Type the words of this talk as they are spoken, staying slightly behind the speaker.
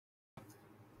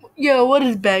Yo, what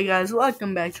is bad, guys?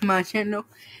 Welcome back to my channel.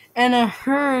 And I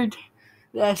heard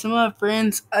that some of my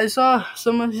friends, I saw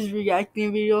some of his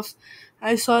reacting videos.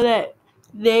 I saw that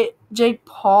Jake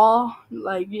Paul,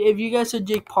 like, if you guys are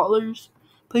Jake Paulers,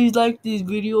 please like this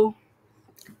video.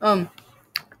 I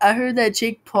heard that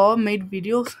Jake Paul made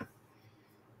videos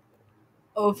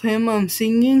of him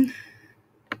singing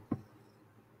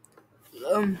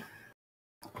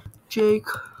Jake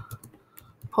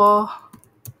Paul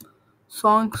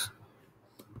songs.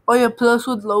 Oh yeah, plus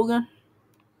with Logan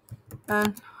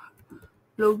and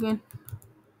Logan.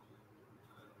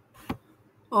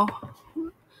 Oh,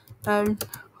 and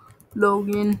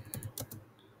Logan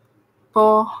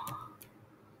Paul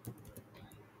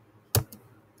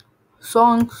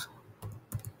songs.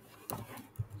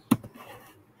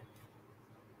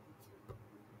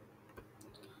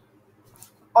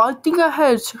 I think I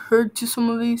had heard to some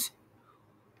of these.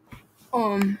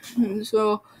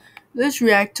 So let's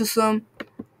react to some.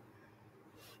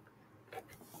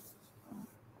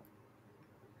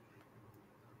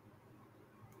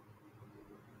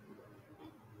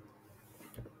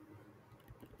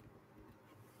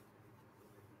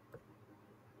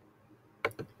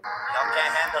 Y'all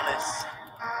can't handle this.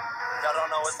 Y'all don't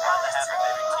know what's about to happen,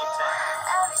 baby. Team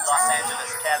 10. Los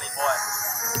Angeles, Cali boy.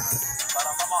 But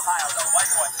I'm from Ohio, though.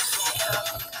 White boy.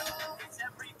 It's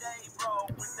every day, bro,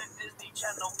 with the Disney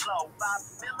Channel flow.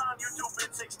 5 mil on YouTube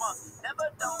in 6 months.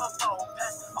 Never done before.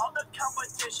 Past all the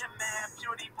competition, man.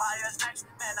 PewDiePie is next.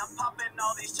 Man, I'm popping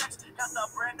all these checks. Got the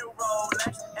brand new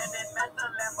Rolex. And then met the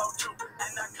Lambo, too.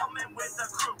 And I'm coming with the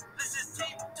crew. This is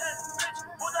Team 10, bitch.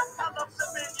 Who the hell up the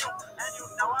menu? And you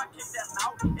know I kick them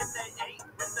out if they ain't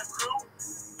with the crew.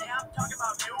 Yeah, I'm talking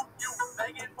about you. You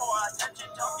begging for attention,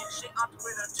 talking shit on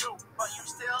Twitter too. But you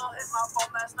still hit my phone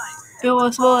last night. It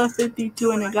was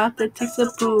 12:52 and I got the text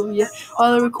approved. Yeah,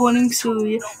 all the recordings too.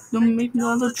 Yeah, don't make me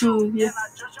all the truth. Yeah,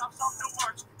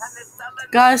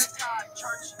 guys,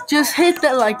 just hit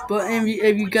that like button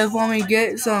if you guys want me to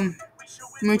get some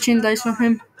merchandise from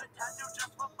him.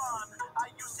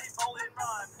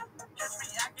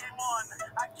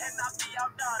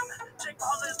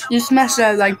 Just smash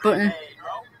that like button.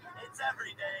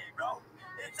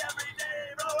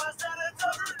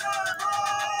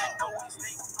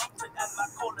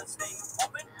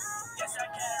 Yes, I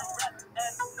can rap,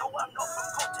 and no, I'm not from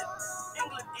Compton.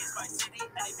 England is my city,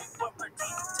 and if it were per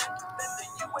team 10, then the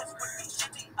US would be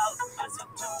shitty. I'll pass it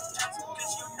to Jets,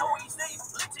 cause you know he's named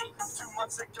Litty. 2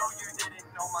 months ago, you didn't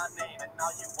know my name, and now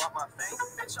you want my fame.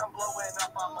 Bitch, I'm blowing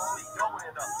up, I'm only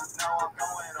going up. Now I'm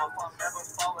going off, I'm never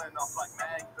falling off like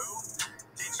Mag. Who?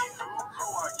 Did you who? Who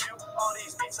are you? All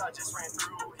these beats I just ran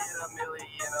through, hit a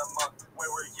million a month. Where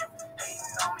were you?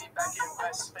 Hating on me back in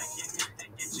West, making me to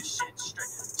get your shit straight.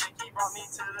 Jakey brought me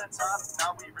to the top,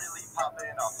 now we really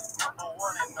popping off. Number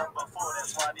 1 and number 4,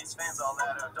 that's why these fans all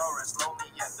at our door is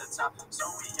lonely at the top. So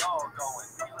we all going,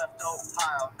 we left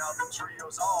Ohio, now the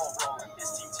trio's all rolling.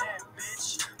 It's Team 10,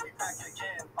 bitch, we back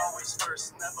again, always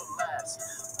first, never last.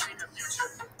 We the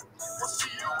future, we'll see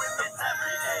you in the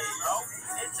every day, bro.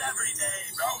 It's every day,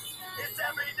 bro. It's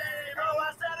every day, bro.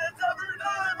 I said it's every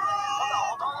day, bro.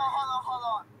 Hold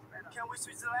on. Can we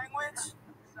switch the language?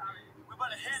 We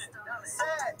better hit it.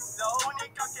 Lo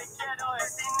único que quiero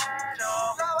es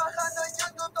dinero. Trabajando en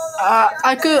YouTube todo.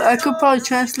 I could probably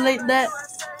translate that.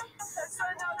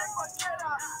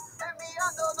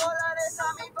 Enviando dólares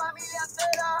a mi familia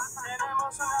entera.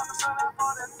 Tenemos una persona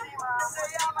por encima. Se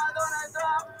llama Donald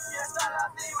Trump y está en la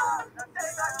cima.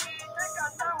 Desde aquí te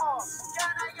cantamos.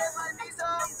 Can I get my visa?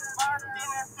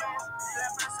 Martínez Prince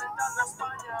representando a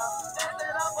España. Desde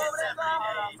la pobreza.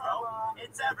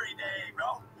 It's every day, bro.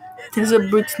 There's a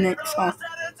Brooks next song. Yo,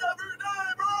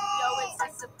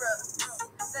 it's a bro.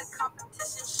 The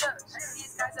competition shook.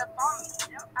 These guys up on me.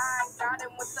 I got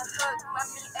him with the hook. Let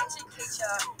me educate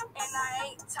ya. And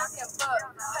I ain't talking book.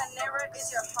 Panera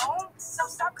is your home, so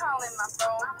stop calling my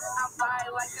phone. I'm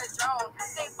flying like a drone.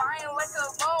 They buying like a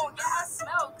loan. Yeah, I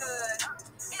smell good.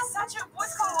 Is that your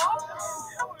boy's cologne?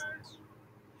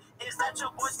 Is that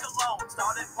your boy's cologne?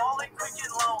 Started falling quick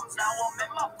in loans. Now I'm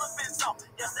in my flipping zone.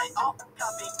 Yes, they all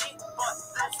copy me, but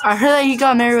that's I heard that he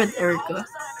got married with Erica.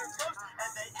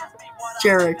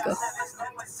 Jerica.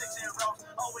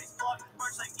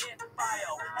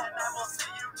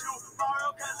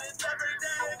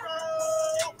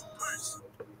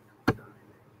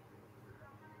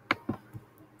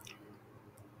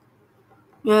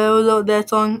 Yeah, it was that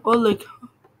song. Oh look,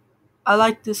 I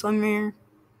like this song here.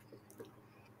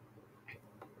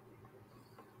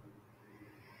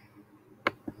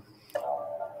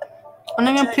 I'm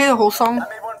not gonna play the whole song. I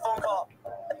made one phone call.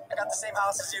 I got the same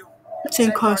house as you.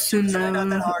 Same costume now.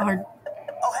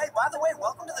 Oh, hey,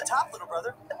 the top, little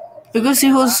brother. Because see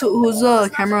who's a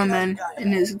cameraman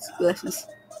in his glasses.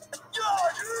 Yo,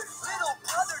 dude, little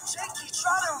brother Jakey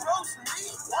trying to roast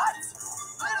me. What?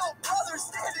 Little brother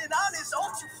standing on his own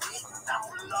 2 feet. Not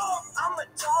for long. I'm a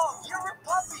dog. You're a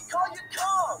puppy. Call you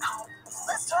calm.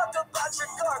 Let's talk about your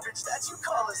garbage that you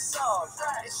call a song.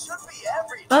 It should be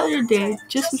every Other day,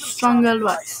 just some strong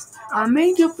advice. I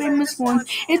made you famous once.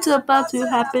 It's about to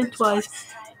happen twice.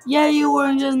 Yeah, you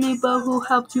weren't just me, but who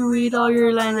helped you read all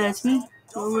your lines? That's me.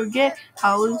 Don't forget,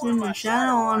 I was in the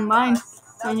channel on mine.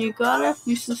 And you got a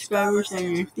few subscribers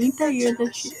and you think that you're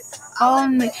the shit. All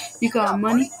in me. You got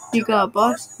money, you got a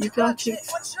boss, you got chicks.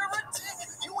 But you're a dick.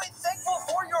 You ain't thankful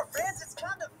for your fans. It's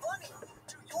kind of funny.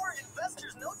 To your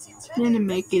investors, no team Didn't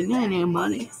make it any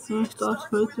money. You start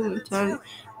hurting with talent,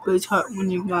 but it's hard when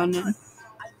you got none.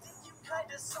 I think you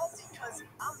kinda salty cause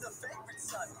I'm the favorite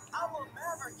son. I'm a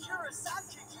maverick, you're a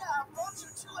sidekick, yeah, I brought you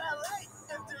to LA.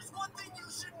 If there's one thing you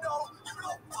should know, you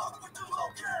don't fuck with the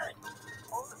Logan.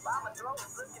 Holding by my throat,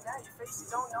 looking at your face,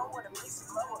 you don't know what a piece of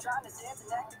glow. Trying to dance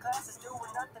and act the class is doing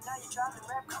nothing, now you're trying to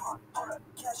rap, come on. Hold up,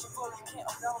 cash your flow, you can't,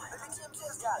 oh no. Baby Tim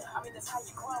just got it, I mean that's how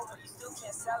you grow. But you still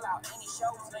can't sell out any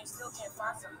shows, no, you still can't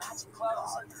find some matching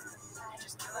clothes. You're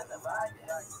just killing the vibe,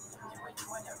 yeah. You ain't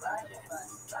doing it right, yeah.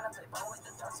 Trying to play ball with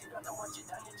the dogs, you don't know what you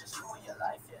done, you just ruin your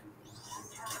life, yeah.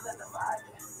 You're killing the vibe,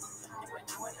 yeah. You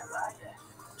ain't doing it right, yeah.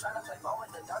 Trying to play ball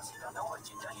with the dogs, you don't know what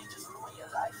you done, you just ruin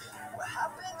your life, yeah. What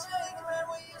happened, Jake, man?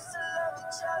 We used to love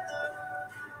each other.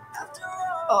 After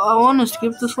all, I want to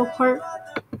skip this whole part.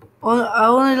 I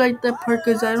only like that part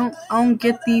because I don't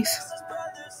get these.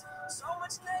 so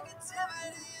much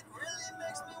negativity, it really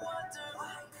makes me wonder.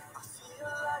 I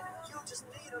feel like you just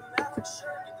need a maverick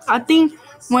shirt. I think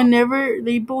whenever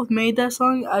they both made that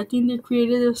song, I think they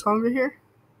created a song right here.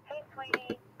 Hey,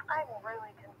 sweetie, I'm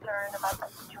really concerned about the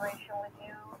situation with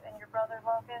you and your brother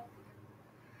Logan.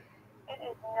 It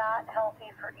is not healthy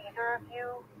for either of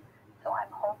you, so I'm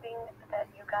hoping that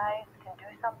you guys can do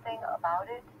something about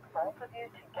it, both of you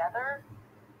together,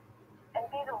 and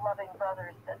be the loving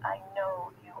brothers that I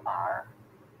know you are.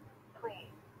 Please.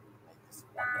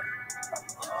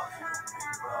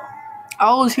 I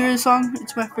always hear this song.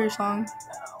 It's my favorite song.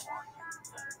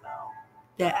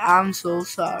 That I'm so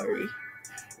sorry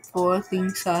for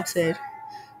things I said.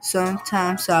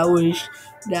 Sometimes I wish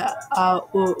that I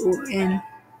would, and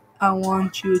I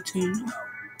want you to know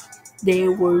they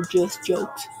were just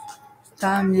jokes.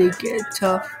 Times they get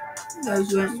tough.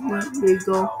 That's when we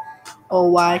go. Oh,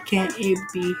 why can't it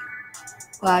be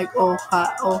like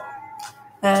Ohio?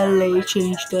 LA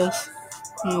changed us.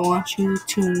 I want you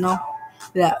to know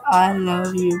that I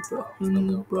love you, bro.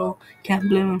 And bro, can't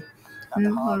blame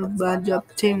him. What a bad job,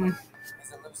 team.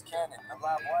 He's a loose cannon, a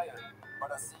live wire.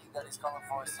 But I see that he's calling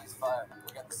for a ceasefire.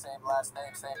 We got the same last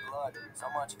name, same blood. So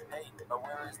much hate, but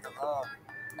where is the love?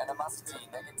 Animosity,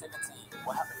 negativity.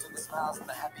 What happened to the smiles and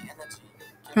the happy energy?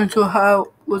 And so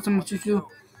how was the message you?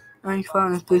 I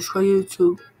found this for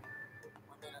YouTube. We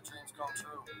made our dreams come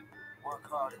true. Work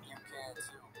hard and you can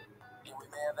too. Yeah, we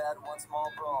may have had one small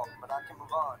brawl, but I can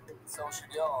move on. So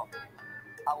should y'all.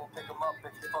 I will pick him up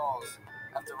if he falls.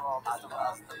 After all, I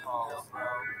love you, little bro. I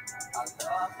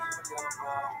love you, little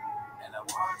bro. And I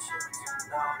want you to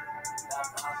know that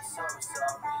I'm so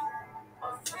sorry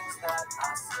for things that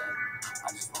I said. I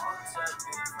just want to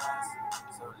be friends.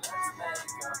 So let's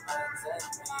make amends and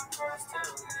be close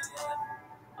till the end.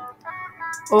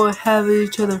 Or have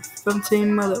each other from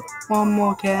same mother. One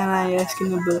more can I ask in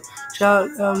the bill? Shout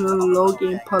out to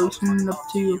Logan, polishing up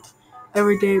to you.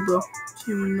 Every day, bro.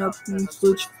 Tuning up and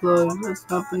switch flow. It's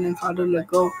nothing and how to let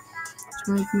go.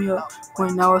 To make me up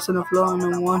when I was on the floor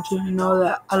and I want you to know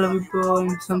that I love you, bro.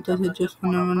 And sometimes I just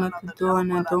wanna run out the door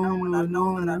and I don't really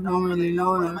know and I don't really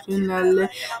know and I'm sitting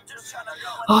there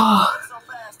oh,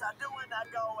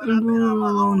 I'm doing it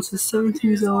alone since 17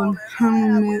 years old.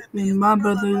 And my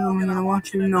brother and I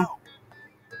want you to know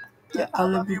that I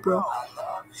love you, bro. I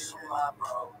love you, my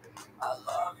bro. I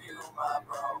love you, my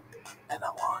bro. And I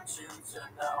want you to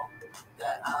know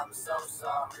that I'm so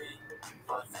sorry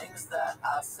for things that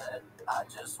I said. I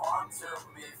just want to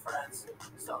be friends.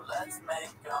 So let's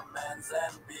make amends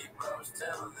and be bros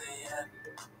till the end.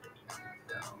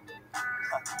 Logan,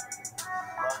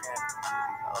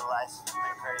 life's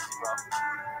been crazy, bro.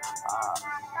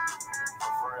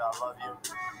 But for real, I love you.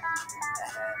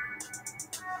 And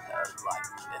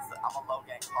I'm a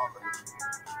Logan caller.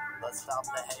 Let's stop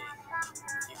the hate.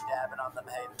 Keep dabbing on them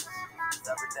haters. It's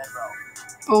every day, bro.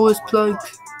 Always plugged.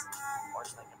 Or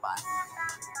just thinking bye.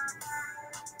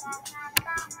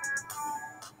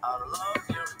 I love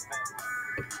you, baby.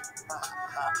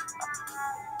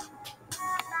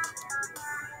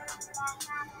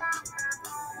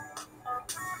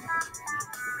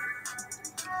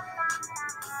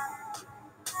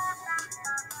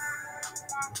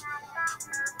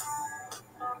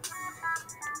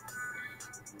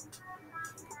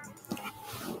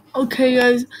 Okay,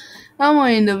 guys, I'm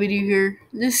gonna end the video here.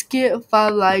 Let's get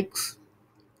 5 likes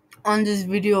on this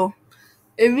video.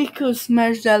 If we could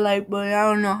smash that like button, I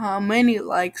don't know how many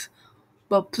likes,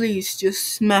 but please just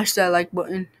smash that like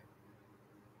button.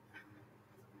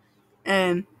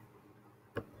 And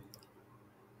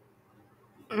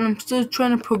I'm still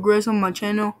trying to progress on my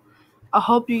channel. I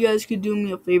hope you guys could do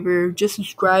me a favor. Just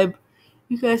subscribe.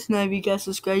 You guys know if you guys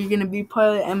subscribe, you're gonna be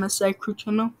part of the MSI crew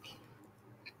channel.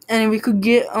 And if we could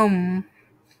get probably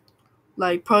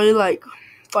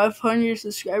 500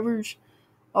 subscribers,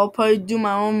 I'll probably do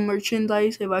my own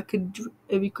merchandise if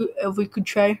we could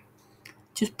try.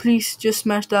 Just please just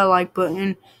smash that like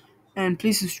button and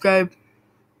please subscribe.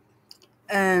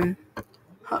 And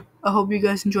I hope you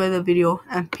guys enjoy the video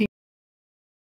and peace.